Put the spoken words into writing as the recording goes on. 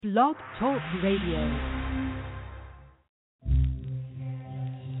Blog Talk Radio.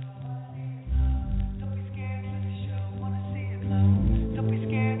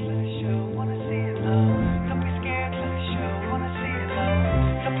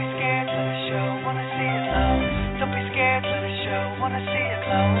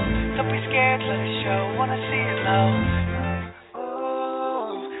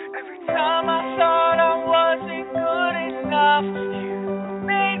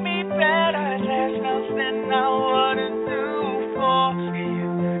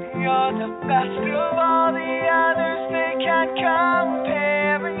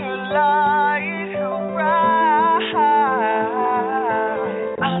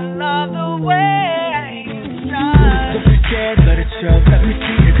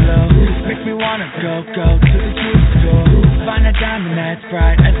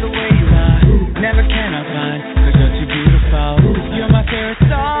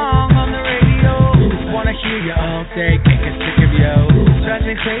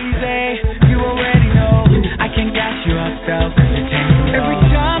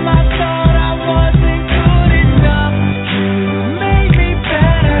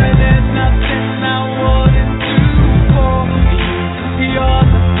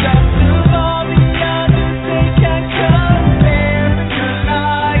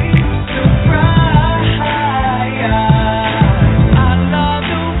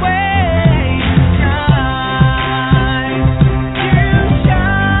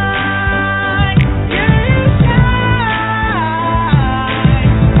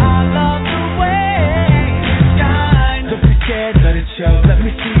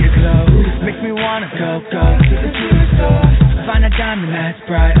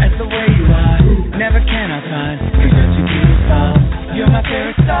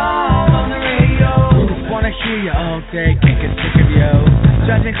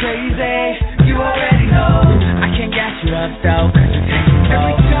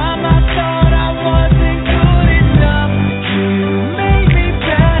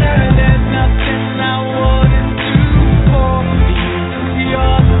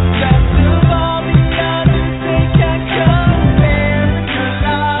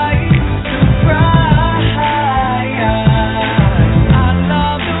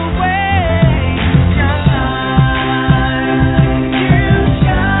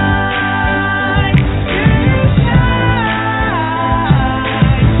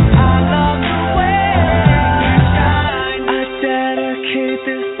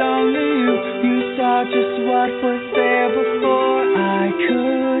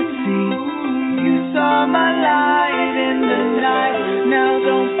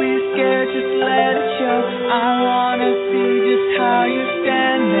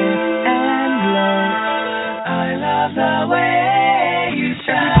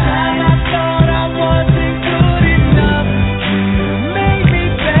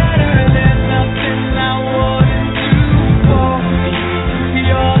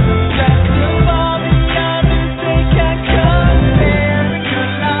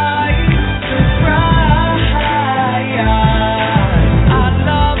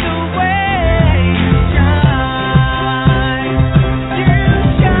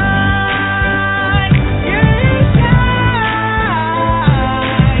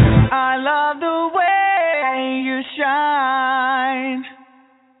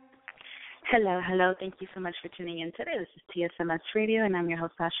 Hello. Thank you so much for tuning in today. This is TSMS Radio, and I'm your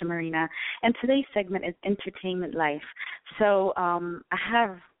host, Sasha Marina. And today's segment is Entertainment Life. So I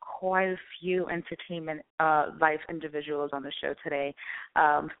have quite a few entertainment life individuals on the show today,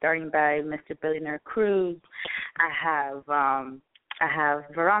 starting by Mr. Billynaire Cruz. I have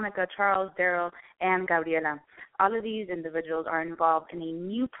Veronica, Charles, Daryl, and Gabriela. All of these individuals are involved in a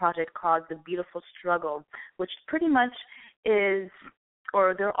new project called The Beautiful Struggle, which pretty much is,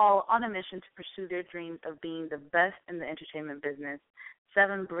 or they're all on a mission to pursue their dreams of being the best in the entertainment business.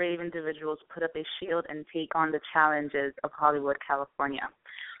 7 brave individuals put up a shield and take on the challenges of Hollywood, California,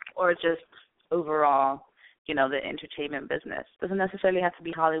 or just overall, the entertainment business. Doesn't necessarily have to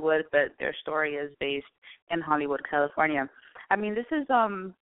be Hollywood, but their story is based in Hollywood, California. I mean, this is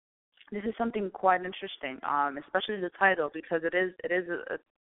something quite interesting, especially the title, because it is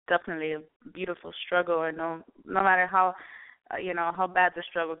definitely a beautiful struggle, and no matter how how bad the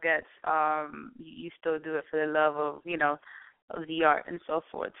struggle gets, you still do it for the love of, of the art and so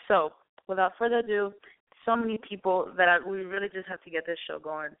forth. So without further ado, so many people that we really just have to get this show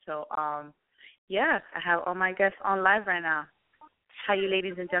going. So, I have all my guests on live right now. How you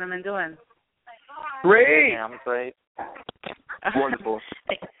ladies and gentlemen doing? Great. Yeah, I'm great. Wonderful.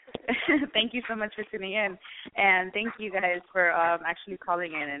 Thank you so much for tuning in, and thank you guys for actually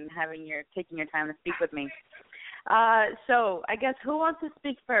calling in and taking your time to speak with me. So I guess who wants to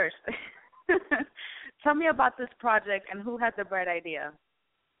speak first? Tell me about this project and who had the bright idea.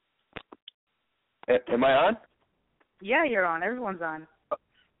 Am I on? Yeah, you're on. Everyone's on.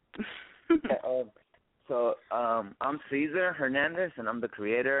 I'm Cesar Hernandez, and I'm the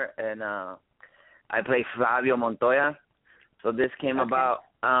creator, and I play Flavio Montoya. So this came about.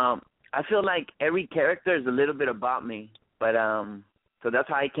 I feel like every character is a little bit about me, but so that's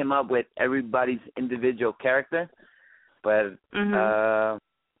how I came up with everybody's individual character. But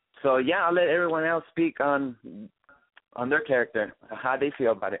so yeah, I'll let everyone else speak on their character, how they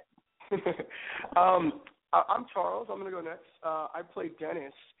feel about it. I'm Charles. I'm going to go next. I play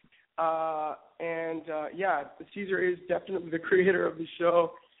Dennis. Yeah, Cesar is definitely the creator of the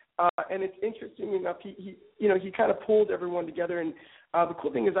show. And it's interesting enough, he kind of pulled everyone together. And the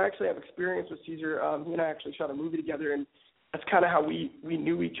cool thing is I actually have experience with Cesar. He and I actually shot a movie together, and that's kind of how we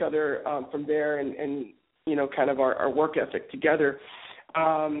knew each other from there and kind of our work ethic together.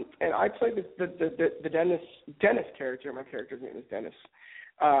 And I play the Dennis character. My character's name is Dennis.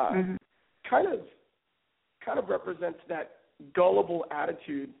 Kind of represents that gullible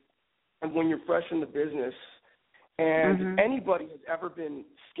attitude of when you're fresh in the business and anybody has ever been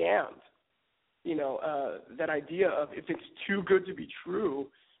scammed. That idea of if it's too good to be true,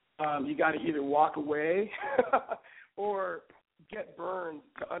 you got to either walk away or get burned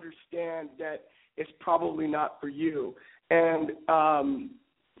to understand that it's probably not for you. And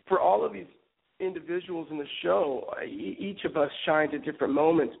for all of these individuals in the show, each of us shines at different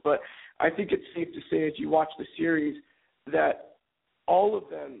moments, but I think it's safe to say as you watch the series that all of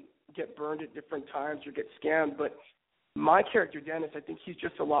them get burned at different times or get scammed, but my character, Dennis, I think he's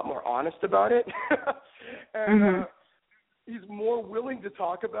just a lot more honest about it. And he's more willing to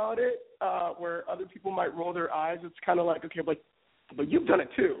talk about it, where other people might roll their eyes. It's kind of like, okay, but you've done it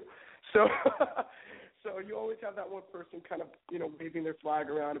too. So so you always have that one person kind of, waving their flag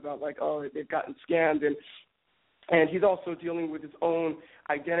around about like, oh, they've gotten scammed. And he's also dealing with his own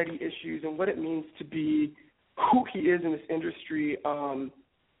identity issues and what it means to be who he is in this industry,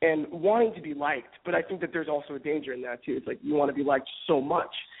 and wanting to be liked. But I think that there's also a danger in that, too. It's like you want to be liked so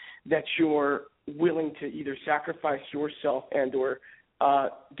much that you're willing to either sacrifice yourself and or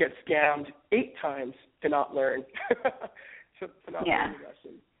get scammed 8 times to not learn, to not learn the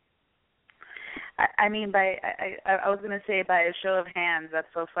lesson. I mean, I was going to say by a show of hands, that's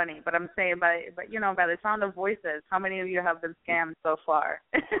so funny, but I'm saying by the sound of voices, how many of you have been scammed so far?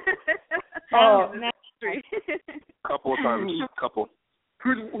 Oh, couple of times, couple.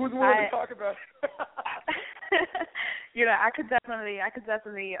 Who's willing to talk about it? I could definitely,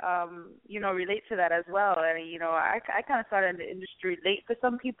 relate to that as well. And, I kind of started in the industry late for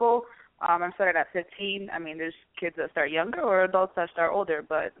some people. I started at 15. I mean, there's kids that start younger or adults that start older,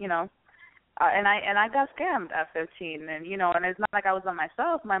 but, and I got scammed at 15, and and it's not like I was on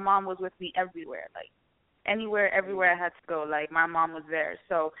myself. My mom was with me everywhere, like everywhere I had to go. Like my mom was there,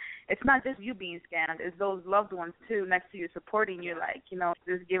 so it's not just you being scammed; it's those loved ones too next to you supporting you, like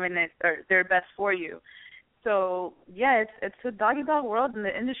just giving it their best for you. So yeah, it's a doggy dog world in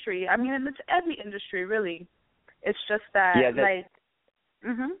the industry. I mean, and it's every industry really. It's just that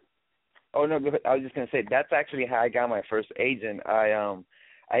Oh no, I was just gonna say that's actually how I got my first agent.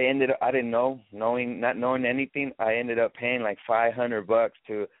 Not knowing anything, I ended up paying like $500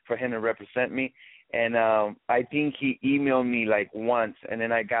 for him to represent me, and I think he emailed me like once, and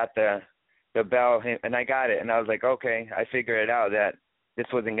then I got the bell, and I got it, and I was like, okay, I figured it out that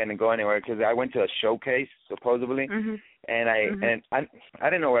this wasn't going to go anywhere because I went to a showcase supposedly, and I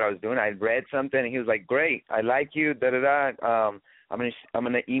didn't know what I was doing. I read something, and he was like, great, I like you, I'm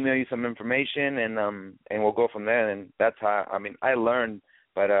gonna email you some information, and we'll go from there, and that's how I learned.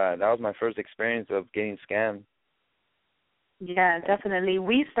 But that was my first experience of getting scammed. Yeah, definitely.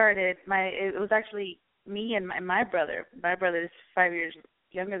 We started, it was actually me and my brother. My brother is 5 years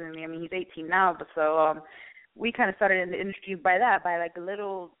younger than me. I mean, he's 18 now, but so we kind of started in the industry by like a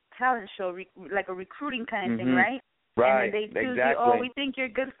little talent show, like a recruiting kind of thing, right? Right, and then they choose exactly. you, we think you're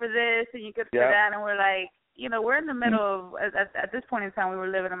good for this and you're good for that, and we're like, we're in the middle of, at this point in time, we were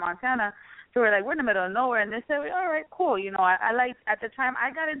living in Montana, so we're like, we're in the middle of nowhere, and they said, all right, cool. I liked, at the time,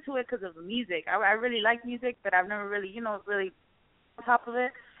 I got into it because of the music. I really like music, but I've never really, really on top of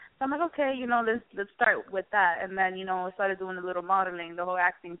it. So I'm like, okay, let's start with that. And then, I started doing a little modeling, the whole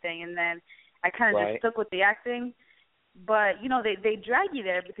acting thing, and then I kind of just stuck with the acting. But, they drag you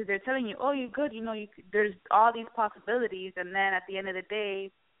there because they're telling you, oh, you're good, there's all these possibilities, and then at the end of the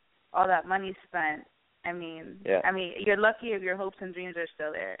day, all that money's spent. Yeah. You're lucky if your hopes and dreams are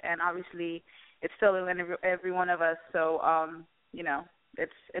still there, and obviously it's still in every one of us. So,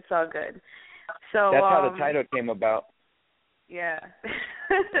 it's all good. So that's how the title came about. Yeah,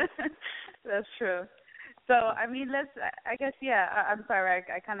 that's true. So, I'm sorry,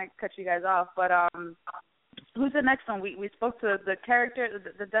 I kind of cut you guys off, but who's the next one? We spoke to the character,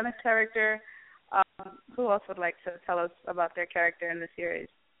 the Dennis character. Who else would like to tell us about their character in the series?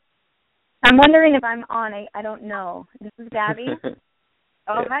 I'm wondering if I'm on. I don't know. This is Gabby.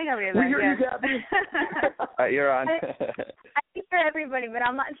 Oh, hi, Gabriela. We hear you, Gabby. You're on. I hear everybody, but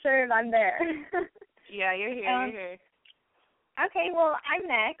I'm not sure if I'm there. Yeah, you're here. You're here. Okay, well, I'm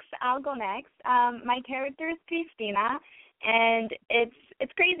next. I'll go next. My character is Cristina, and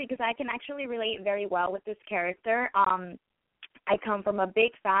it's crazy because I can actually relate very well with this character. I come from a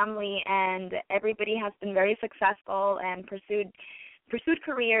big family, and everybody has been very successful and pursued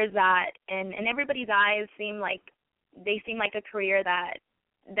careers that, in everybody's eyes, seem like a career that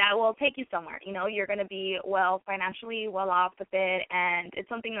will take you somewhere. You're going to be financially well off with it, and it's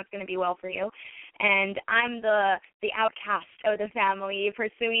something that's going to be well for you. And I'm the outcast of the family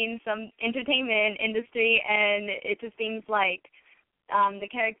pursuing some entertainment industry, and it just seems like the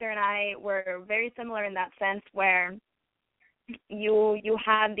character and I were very similar in that sense, where you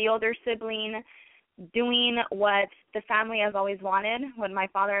have the older sibling doing what the family has always wanted, what my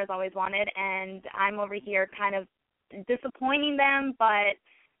father has always wanted, and I'm over here kind of disappointing them, but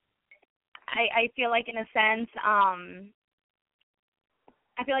I feel like in a sense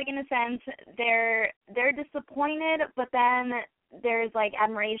they're disappointed, but then there's like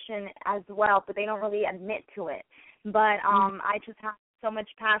admiration as well, but they don't really admit to it. But I just have so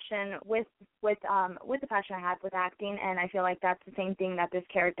much passion with the passion I have with acting, and I feel like that's the same thing that this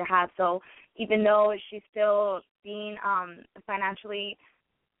character has. So even though she's still being financially,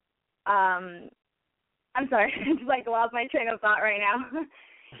 I'm sorry, I just like lost my train of thought right now.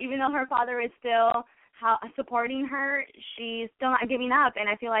 Even though her father is still supporting her, she's still not giving up, and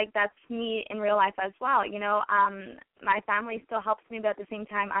I feel like that's me in real life as well. My family still helps me, but at the same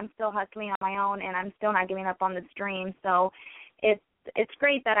time, I'm still hustling on my own, and I'm still not giving up on this dream. So it's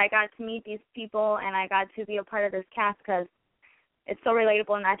great that I got to meet these people and I got to be a part of this cast, because it's so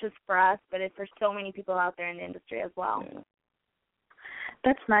relatable, not just for us, but it's for so many people out there in the industry as well. Yeah.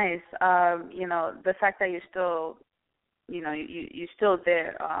 That's nice. The fact that you're still, you're still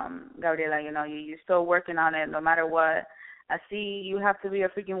there, Gabriela, you're still working on it no matter what. I see you have to be a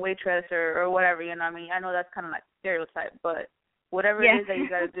freaking waitress or whatever, I know that's kind of like stereotype, but whatever it is that you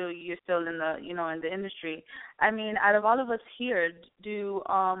got to do, you're still in the, in the industry. Out of all of us here, do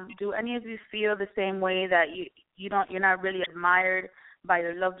any of you feel the same way, that you're not really admired by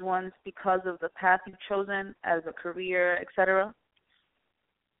your loved ones because of the path you've chosen as a career, etc.?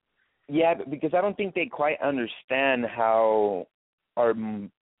 Yeah, because I don't think they quite understand how our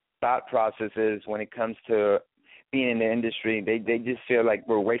thought process is when it comes to being in the industry. They just feel like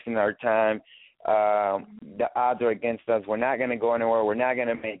we're wasting our time. The odds are against us. We're not going to go anywhere. We're not going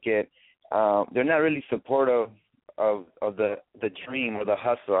to make it. They're not really supportive of the dream or the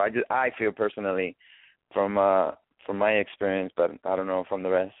hustle. I feel personally from my experience, but I don't know from the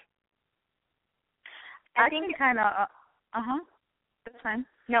rest. I think kind of. That's fine.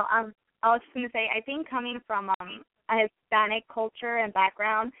 No, I was just going to say, I think coming from a Hispanic culture and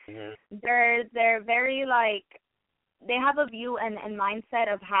background, they're very they have a view and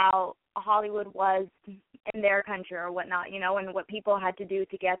mindset of how Hollywood was in their country or whatnot, and what people had to do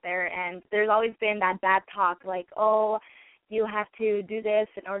to get there. And there's always been that bad talk, like, oh, you have to do this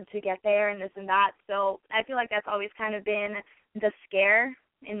in order to get there and this and that. So I feel like that's always kind of been the scare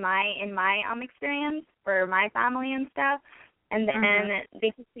in my experience for my family and stuff. And then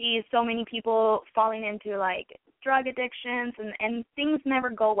they see so many people falling into drug addictions and things never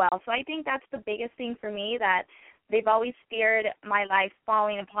go well. So I think that's the biggest thing for me, that they've always feared my life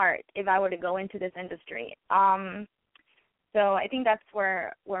falling apart if I were to go into this industry. So I think that's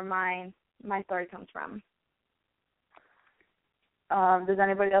where my story comes from. Does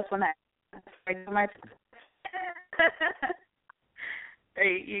anybody else want to?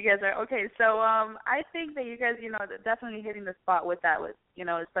 You guys are okay. So I think that you guys, definitely hitting the spot with that, with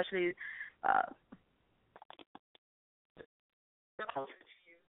especially.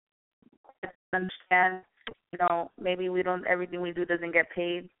 Understand, maybe everything we do doesn't get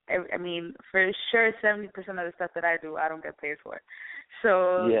paid. For sure, 70% of the stuff that I do, I don't get paid for.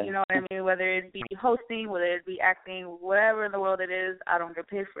 So, yeah. You know what I mean? Whether it be hosting, whether it be acting, whatever in the world it is, I don't get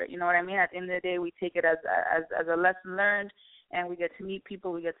paid for it. You know what I mean? At the end of the day, we take it as a lesson learned, and we get to meet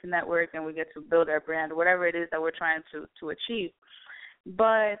people, we get to network, and we get to build our brand, whatever it is that we're trying to achieve.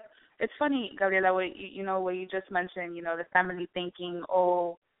 But it's funny, Gabriela, what you just mentioned, the family thinking,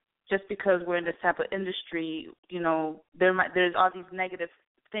 oh, just because we're in this type of industry, there's all these negative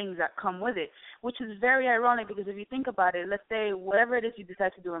things that come with it, which is very ironic because if you think about it, let's say whatever it is you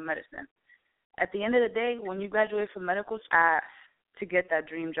decide to do in medicine, at the end of the day, when you graduate from medical school, to get that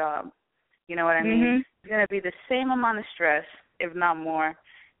dream job, you know what I mean? It's going to be the same amount of stress, if not more.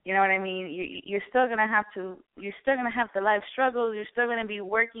 You know what I mean? You're still going to have the life struggles. You're still going to be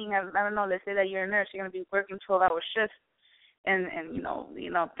working. I don't know. Let's say that you're a nurse. You're going to be working 12-hour shifts, and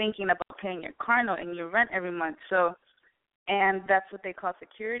thinking about paying your car note and your rent every month. So, and that's what they call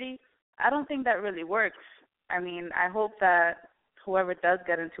security. I don't think that really works. I mean, I hope that whoever does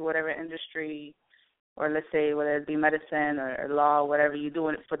get into whatever industry, or let's say whether it be medicine or law, whatever, you're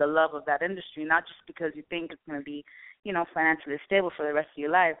doing it for the love of that industry, not just because you think it's going to be, financially stable for the rest of your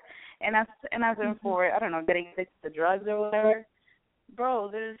life. And as for, I don't know, getting addicted to drugs or whatever, bro,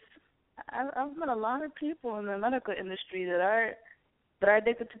 I've met a lot of people in the medical industry that are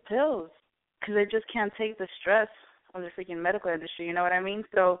addicted to pills because they just can't take the stress of the freaking medical industry. You know what I mean?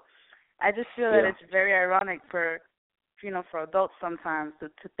 So I just feel that it's very ironic for adults sometimes to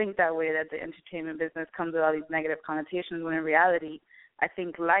think that way, that the entertainment business comes with all these negative connotations, when in reality, I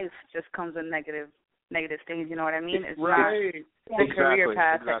think life just comes with negative things. You know what I mean? It's right. not the career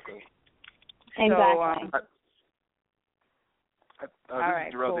path. Exactly. Exactly. This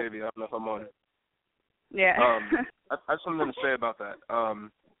is Darrell Davey. I don't know if I'm on. Yeah. I have something to say about that. I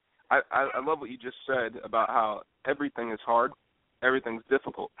love what you just said about how everything is hard, everything's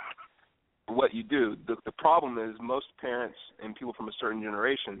difficult. What you do. The problem is most parents and people from a certain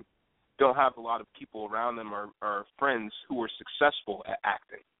generation don't have a lot of people around them or friends who were successful at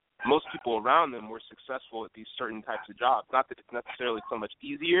acting. Most people around them were successful at these certain types of jobs. Not that it's necessarily so much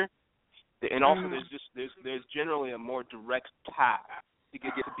easier, and also there's generally a more direct path to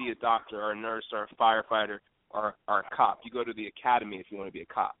get to be a doctor or a nurse or a firefighter or a cop. You go to the academy if you want to be a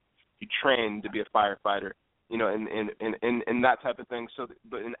cop. You train to be a firefighter, and that type of thing. So,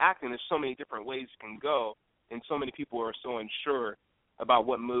 but in acting, there's so many different ways you can go, and so many people are so unsure about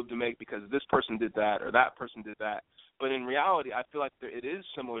what move to make because this person did that or that person did that. But in reality, I feel like it is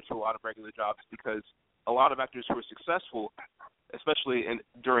similar to a lot of regular jobs because a lot of actors who are successful, especially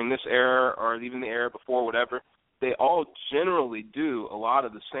during this era or even the era before, whatever, they all generally do a lot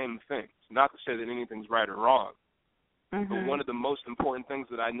of the same things. Not to say that anything's right or wrong, but one of the most important things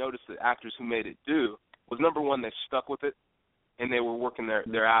that I noticed that actors who made it do was, number one, they stuck with it, and they were working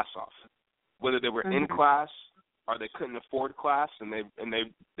their ass off. Whether they were in class or they couldn't afford class, and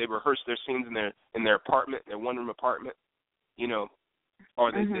they rehearsed their scenes in their apartment, their one-room apartment,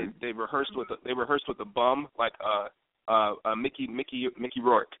 or they rehearsed with a bum like Mickey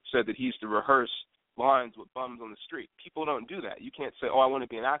Rourke said that he used to rehearse lines with bums on the street. People don't do that. You can't say, oh, I want to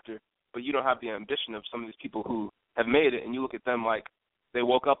be an actor, but you don't have the ambition of some of these people who have made it, and you look at them like they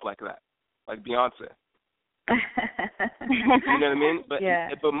woke up like that, like Beyonce. You know what I mean?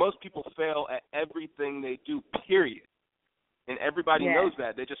 But most people fail at everything they do, period. And everybody knows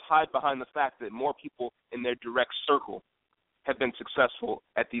that. They just hide behind the fact that more people in their direct circle have been successful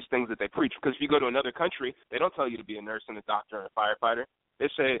at these things that they preach. Because if you go to another country, they don't tell you to be a nurse and a doctor and a firefighter. They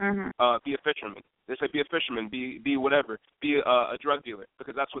say, be a fisherman. They say, be a fisherman, be whatever, be a drug dealer,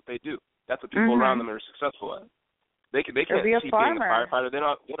 because that's what they do. That's what people around them are successful at. They can't see being a firefighter. They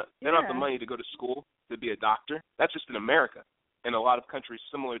don't have the money to go to school to be a doctor. That's just in America. In a lot of countries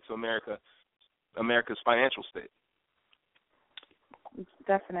similar to America's financial state.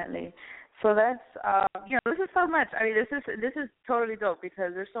 Definitely. So that's this is so much. I mean, this is totally dope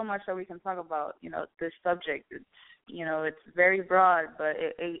because there's so much that we can talk about. This subject. It's very broad, but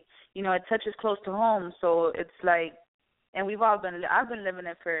it touches close to home. So it's like, and I've been living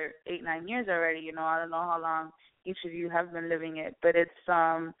it for 8-9 years already. I don't know how long each of you have been living it, but it's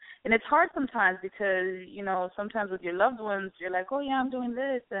and it's hard sometimes because sometimes with your loved ones you're like, oh yeah, I'm doing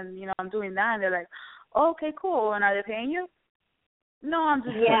this and I'm doing that, and they're like, oh, okay, cool, and are they paying you? No, I'm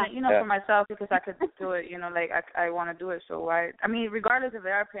just doing it, for myself because I could do it, like I want to do it, so why? I mean, regardless if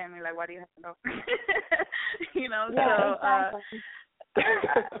they are paying me, like, why do you have to know?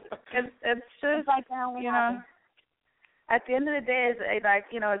 It's just like at the end of the day,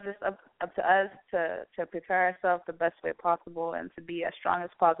 it's just up to us to prepare ourselves the best way possible and to be as strong as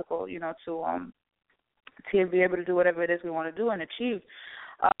possible, to be able to do whatever it is we want to do and achieve.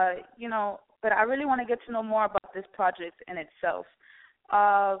 But I really want to get to know more about this project in itself.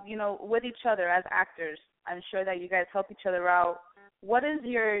 With each other as actors, I'm sure that you guys help each other out. What is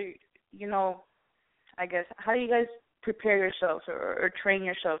your, I guess, how do you guys prepare yourself or train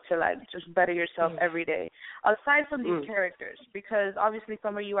yourself to like just better yourself every day, aside from these characters? Because obviously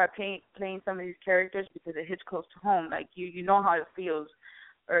somewhere you are playing some of these characters because it hits close to home. Like you know how it feels,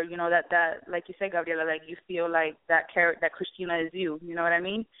 or you know that like you said, Gabriela, like you feel like that Christina is you. You know what I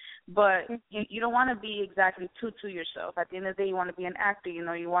mean? But you don't want to be exactly true to yourself. At the end of the day, you want to be an actor. You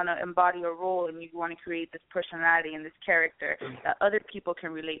know, you want to embody a role, and you want to create this personality and this character that other people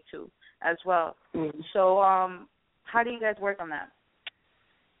can relate to as well. So, how do you guys work on that?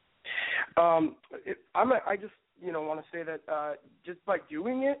 I just want to say that just by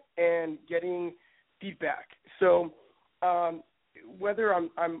doing it and getting feedback. So whether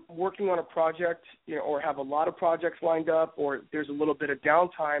I'm working on a project, or have a lot of projects lined up, or there's a little bit of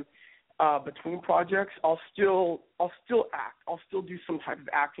downtime between projects, I'll still act. I'll still do some type of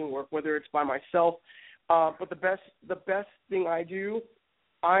acting work, whether it's by myself. But the best thing I do,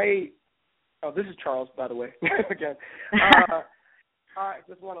 this is Charles, by the way, again. I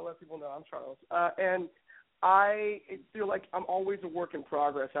just want to let people know I'm Charles. And I feel like I'm always a work in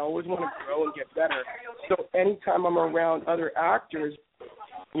progress. I always want to grow and get better. So anytime I'm around other actors,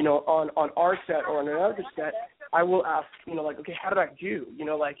 on our set or on another set, I will ask, okay, how did I do?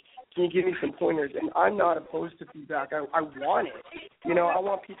 Can you give me some pointers? And I'm not opposed to feedback. I want it. I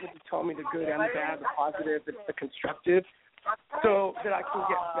want people to tell me the good and the bad, the positive, the constructive, so that I can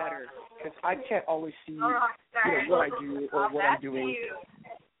get better. Because I can't always see, what I do or what I'm doing.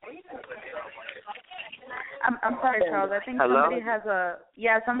 I'm sorry, Charles. I think Hello?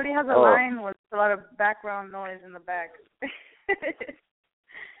 somebody has a line with a lot of background noise in the back.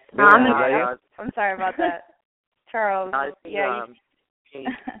 I'm sorry about that, Charles. Can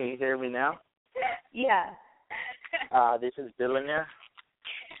you hear me now? Yeah. This is Billynaire.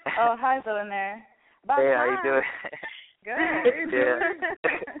 Oh, hi, Billynaire. Hey, how you doing? Good.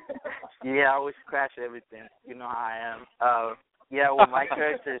 Yeah, I always crash everything. You know how I am. Well, my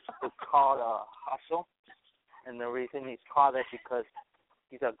character is called Hustle, and the reason he's called that is because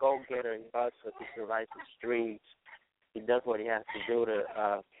he's a go-getter. He hustles. He survives the streets. He does what he has to do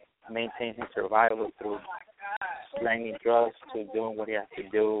to maintain his survival through slanging drugs to doing what he has to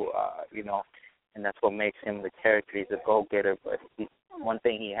do, and that's what makes him the character. He's a go-getter, but one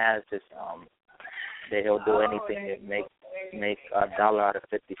thing he has is that he'll do anything to make $1 out of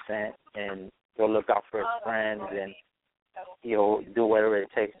 50 cents, and he'll look out for his friends, and he'll do whatever it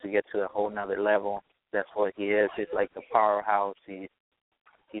takes to get to a whole nother level. That's what he is. He's like the powerhouse. He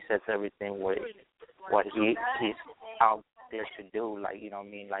sets everything what he's out there to do. Like, you know what I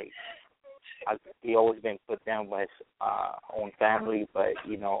mean? Like, he always been put down by his own family, but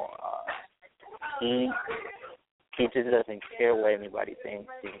he just doesn't care what anybody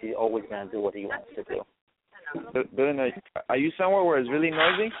thinks. He's always gonna do what he wants to do. Are you somewhere where it's really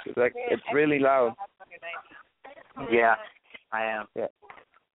noisy? It's really loud. Yeah, I am. Yeah.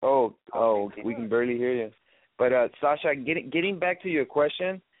 Oh, we can barely hear you. But Sasha, getting back to your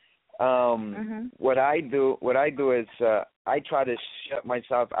question, what I do is I try to shut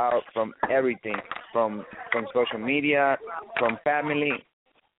myself out from everything, from social media, from family,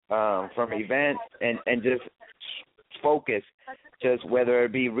 from events, and just focus. Just whether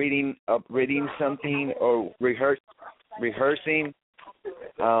it be reading something or rehearsing,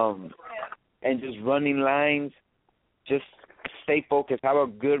 and just running lines. Just stay focused. Have a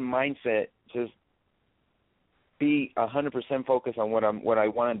good mindset. Just be 100% focused on what I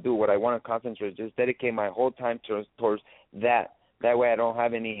want to do, what I want to concentrate. Just dedicate my whole time towards that. That way, I don't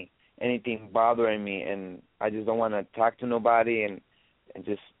have anything bothering me, and I just don't want to talk to nobody, and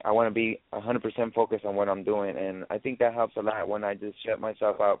just I want to be 100% focused on what I'm doing. And I think that helps a lot when I just shut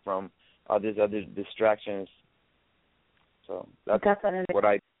myself out from all these other distractions. So that's definitely what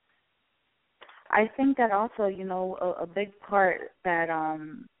I think that also, a big part that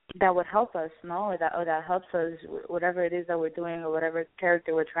would help us, that helps us, whatever it is that we're doing or whatever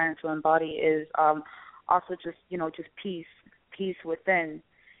character we're trying to embody, is also just peace within.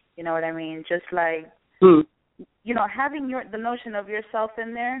 You know what I mean? Just like, having the notion of yourself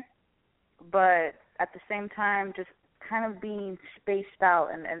in there, but at the same time, just kind of being spaced out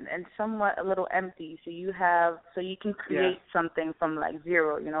and somewhat a little empty, so you can create something from like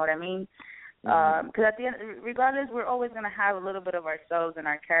zero. You know what I mean? Because at the end, regardless, we're always going to have a little bit of ourselves in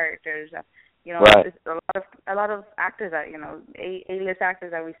our characters. Right. It's a lot of actors that A-list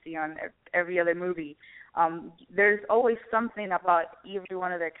actors that we see on every other movie. There's always something about every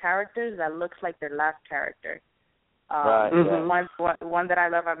one of their characters that looks like their last character. One that I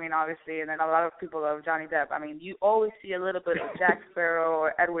love, I mean, obviously, and then a lot of people love Johnny Depp. I mean, you always see a little bit of Jack Sparrow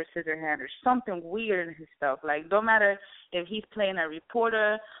or Edward Scissorhands or something weird in his stuff. Like, don't matter if he's playing a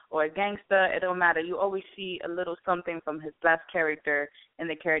reporter or a gangster, it don't matter. You always see a little something from his last character in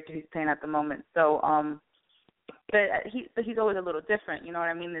the character he's playing at the moment. So, but he's always a little different, you know what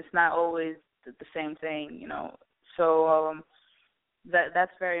I mean? It's not always the same thing, you know. So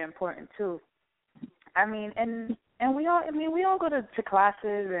that's very important too. I mean, and we all go to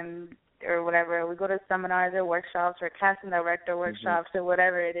classes and or whatever. We go to seminars or workshops or casting director workshops or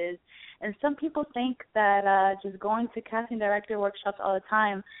whatever it is. And some people think that just going to casting director workshops all the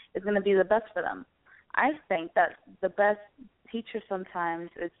time is going to be the best for them. I think that the best teacher sometimes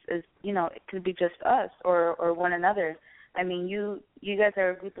is you know, it could be just us or one another. I mean, you guys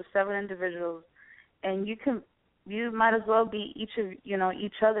are a group of 7 individuals, and you might as well be each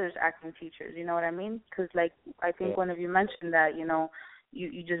other's acting teachers. You know what I mean? Because like I think one of you mentioned that, you know,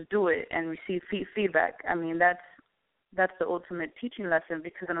 you just do it and receive feedback. I mean, that's the ultimate teaching lesson,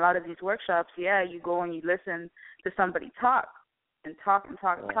 because in a lot of these workshops, you go and you listen to somebody talk, and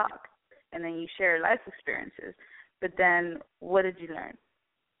then you share life experiences. But then what did you learn?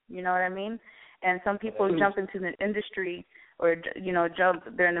 You know what I mean? And some people jump into the industry or, you know,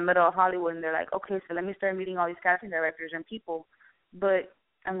 they're in the middle of Hollywood and they're like, okay, so let me start meeting all these casting directors and people. But,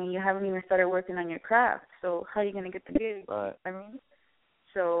 I mean, you haven't even started working on your craft, so how are you going to get the gig? Right. I mean,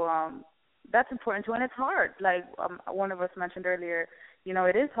 so that's important too, and it's hard. Like one of us mentioned earlier, you know,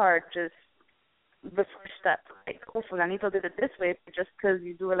 it is hard just the first step. Like, oh, Fulanito did it this way, but just because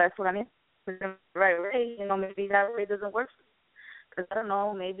you do it like Fulanito the right way, you know, maybe that way doesn't work. Because I don't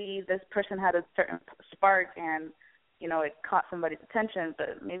know, maybe this person had a certain spark and, you know, it caught somebody's attention,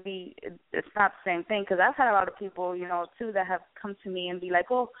 but maybe it's not the same thing. Because I've had a lot of people, you know, too, that have come to me and be like,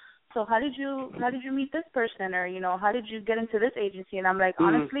 oh, so how did you meet this person, or, you know, how did you get into this agency? And I'm like,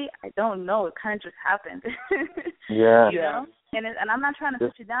 honestly, I don't know. It kind of just happened. Yeah. You know? And I'm not trying to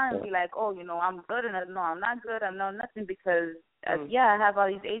sit you down and be like, oh, you know, I'm good, and no, I'm not good, I know nothing, because I have all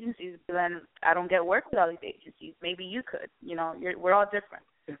these agencies, but then I don't get work with all these agencies. Maybe you could. You know, we're all different.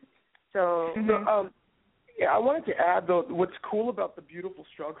 So, I wanted to add though, what's cool about the beautiful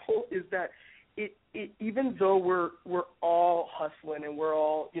struggle is that it even though we're all hustling and we're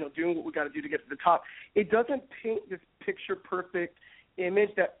all, you know, doing what we got to do to get to the top, it doesn't paint this picture perfect image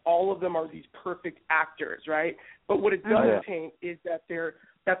that all of them are these perfect actors, right? But what it does paint is that their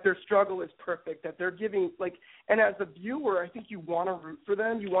struggle is perfect, that they're giving, like, and as a viewer, I think you want to root for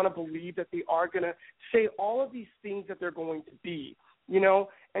them. You want to believe that they are going to say all of these things that they're going to be, you know?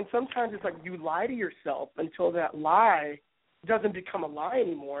 And sometimes it's like you lie to yourself until that lie doesn't become a lie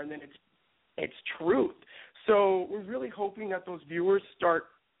anymore, and then it's truth. So we're really hoping that those viewers start,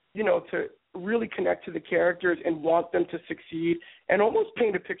 you know, to really connect to the characters and want them to succeed, and almost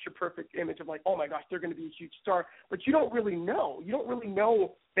paint a picture-perfect image of like, oh, my gosh, they're going to be a huge star. But you don't really know. You don't really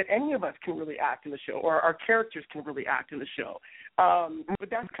know that any of us can really act in the show, or our characters can really act in the show. But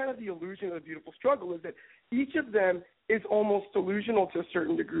that's kind of the illusion of the beautiful struggle, is that each of them is almost delusional to a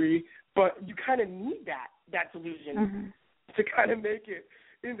certain degree, but you kind of need that delusion to kind of make it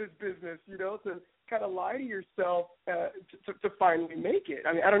in this business, you know, to kind of lie to yourself to finally make it.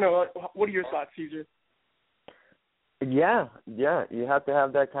 I mean, I don't know. What are your thoughts, Caesar? Yeah, you have to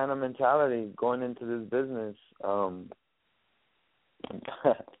have that kind of mentality going into this business.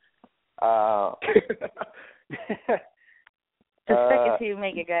 Just fake it till you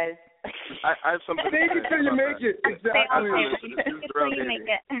make it, guys. I have something. Fake it till you make it. Exactly. Fake it till you make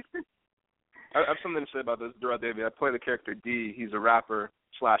it. I have something to say about this. Darrell Davy. I play the character D. He's a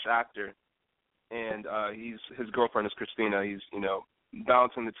rapper/actor, and his girlfriend is Christina. He's, you know,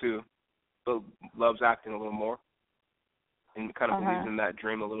 balancing the two, but loves acting a little more, and kind of believes in that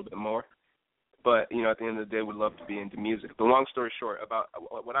dream a little bit more. But, you know, at the end of the day, would love to be into music. The long story short, about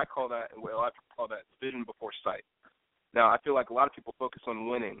what I call that, and what a lot of people call that, vision before sight. Now, I feel like a lot of people focus on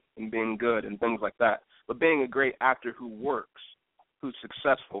winning and being good and things like that, but being a great actor who works, who's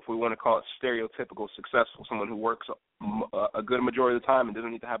successful, if we want to call it stereotypical successful, someone who works a good majority of the time and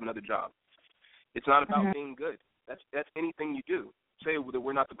doesn't need to have another job. It's not about being good. That's anything you do. Say that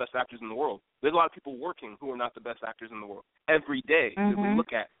we're not the best actors in the world. There's a lot of people working who are not the best actors in the world every day that we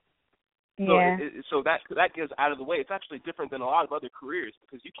look at. So, so that gets out of the way. It's actually different than a lot of other careers,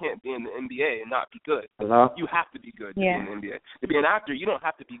 because you can't be in the NBA and not be good. You have to be good to be in the NBA. To be an actor, you don't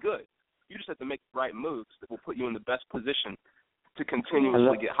have to be good. You just have to make the right moves that will put you in the best position to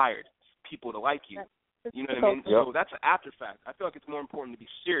continuously get hired, people to like you. You know what I mean? So that's an after fact. I feel like it's more important to be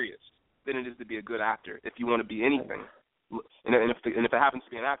serious than it is to be a good actor if you want to be anything. and if it happens to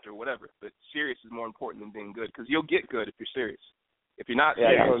be an actor, whatever. But serious is more important than being good, because you'll get good if you're serious. If you're not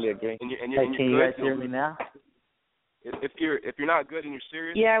serious, I totally agree. and you're Can good, you guys hear me now? If you're not good and you're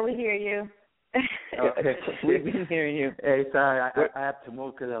serious. Yeah, we hear you. Okay. We've been hearing you. Hey, sorry, I have to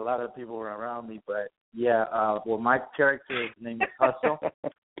move because a lot of people were around me. But yeah, well, my character's name is Hustle,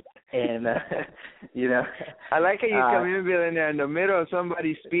 and you know. I like how you come in, Billynaire, in the middle of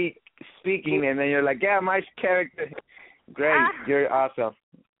somebody speaking, and then you're like, "Yeah, my character, great, you're awesome."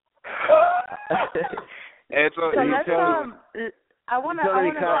 And so let's I wanna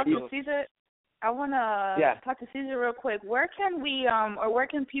talk to Caesar. I want to talk to Caesar real quick. Where can we, or where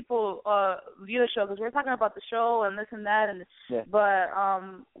can people view the show? Because we're talking about the show and this and that, but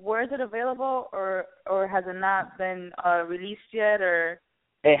where is it available, or has it not been released yet, or?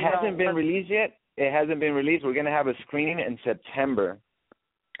 It hasn't been released yet. It hasn't been released. We're gonna have a screening in September.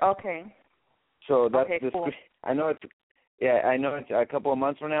 Okay. So that's cool. I know it's a couple of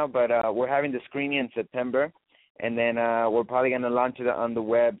months from now, but we're having the screening in September. And then we're probably going to launch it on the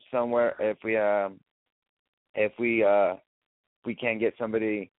web somewhere if we can't get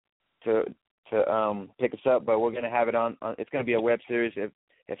somebody to pick us up. But we're going to have it on. It's going to be a web series if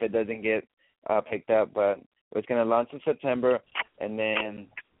it doesn't get picked up. But it's going to launch in September, and then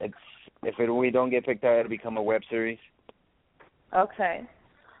we don't get picked up, it'll become a web series. Okay.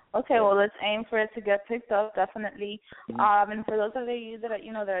 Okay, well, let's aim for it to get picked up, definitely. And for those of you that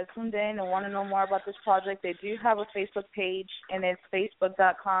are tuned in and want to know more about this project, they do have a Facebook page, and it's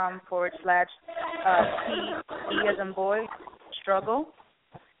facebook.com/T as in boy struggle.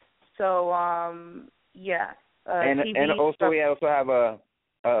 So and also we also have a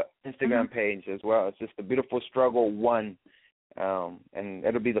Instagram page as well. It's just the Beautiful Struggle 1, and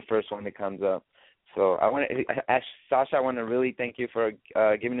it'll be the first one that comes up. So Sasha, I want to really thank you for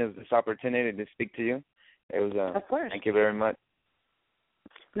giving us this opportunity to speak to you. It was of course. Thank you very much.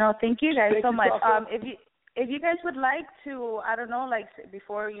 No, thank you guys so much. If you guys would like to, I don't know, like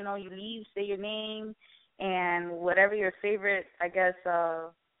before you leave, say your name and whatever your favorite, I guess,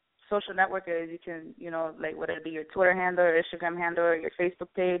 social network is. You can, like whether it be your Twitter handle or Instagram handle or your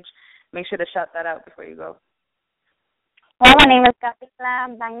Facebook page. Make sure to shout that out before you go. Well, my name is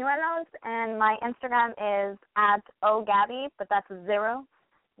Gabriela Bañuelos, and my Instagram is @ogabby, but that's 0,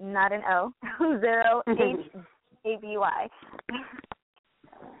 not an O, 0 HABY.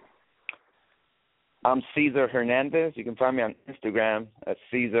 I'm Cesar Hernandez. You can find me on Instagram at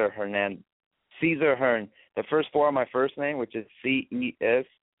Cesar Hernandez. Cesar Hern. The first four are my first name, which is CESA,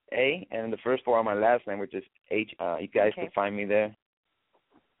 and the first four are my last name, which is H. You guys can find me there.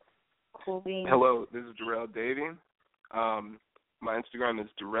 Cool beans. Hello, this is Darrell Davy. My Instagram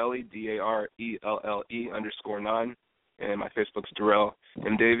is Darelli, DARELLE_9, and my Facebook's Darrell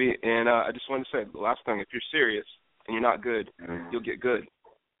M. Davy. And I just wanted to say the last thing: if you're serious and you're not good, you'll get good.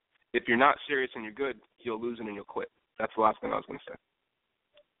 If you're not serious and you're good, you'll lose it and you'll quit. That's the last thing I was going to say.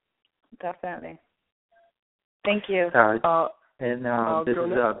 Definitely. Thank you. This is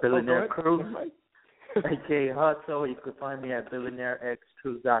Billynaire Cruz, a.k.a. Hustle. You can find me at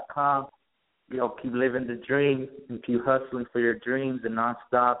BillynaireXCruz.com. Keep living the dream and keep hustling for your dreams and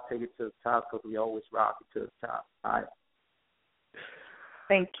nonstop. Take it to the top because we always rock it to the top. All right.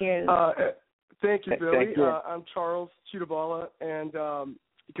 Thank you. Thank you, Billy. Thank you. I'm Charles Chudabala, and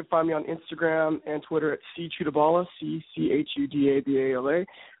you can find me on Instagram and Twitter at CChudabala, CCHUDABALA,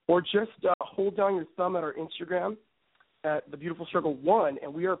 or just hold down your thumb at our Instagram at The Beautiful Struggle 1,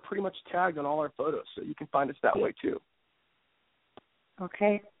 and we are pretty much tagged on all our photos, so you can find us that way too.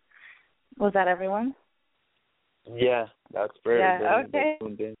 Okay. Was that everyone? Yeah, that's very good. Yeah,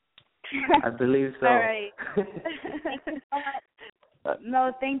 okay. I believe so. All right.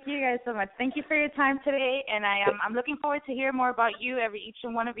 No, thank you guys so much. Thank you for your time today, and I'm looking forward to hear more about you, each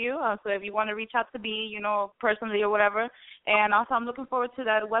and one of you. So if you want to reach out to me, personally or whatever, and also I'm looking forward to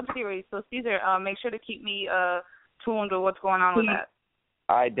that web series. So Caesar, make sure to keep me tuned with what's going on with that.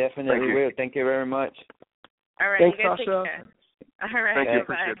 I definitely will. Thank you very much. All right, thanks, you guys Sasha. take care. All right, Thank you.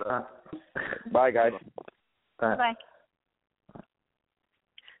 bye. Appreciate that. Bye, guys. Bye.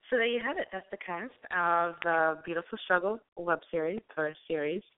 So there you have it. That's the cast of the Beautiful Struggle web series or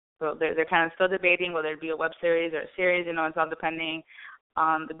series. So they're kind of still debating whether it be a web series or a series. It's all depending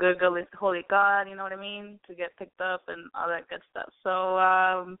on the good holy God, you know what I mean, to get picked up and all that good stuff.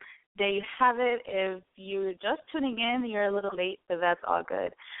 So there you have it. If you're just tuning in, you're a little late, but that's all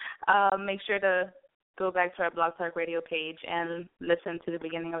good. Make sure to go back to our Blog Talk Radio page and listen to the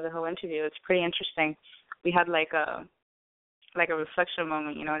beginning of the whole interview. It's pretty interesting. We had like a like a reflection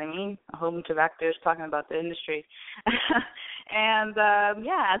moment, you know what I mean? A whole bunch of actors talking about the industry. And,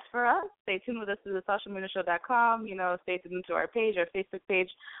 as for us, stay tuned with us to the SashaMarinaShow.com. Stay tuned to our page, our Facebook page,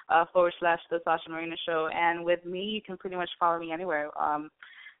 / The Sasha Marina Show. And with me, you can pretty much follow me anywhere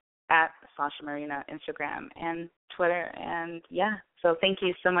at Sasha Marina, Instagram and Twitter. And, so thank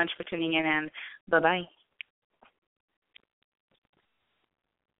you so much for tuning in, and bye-bye.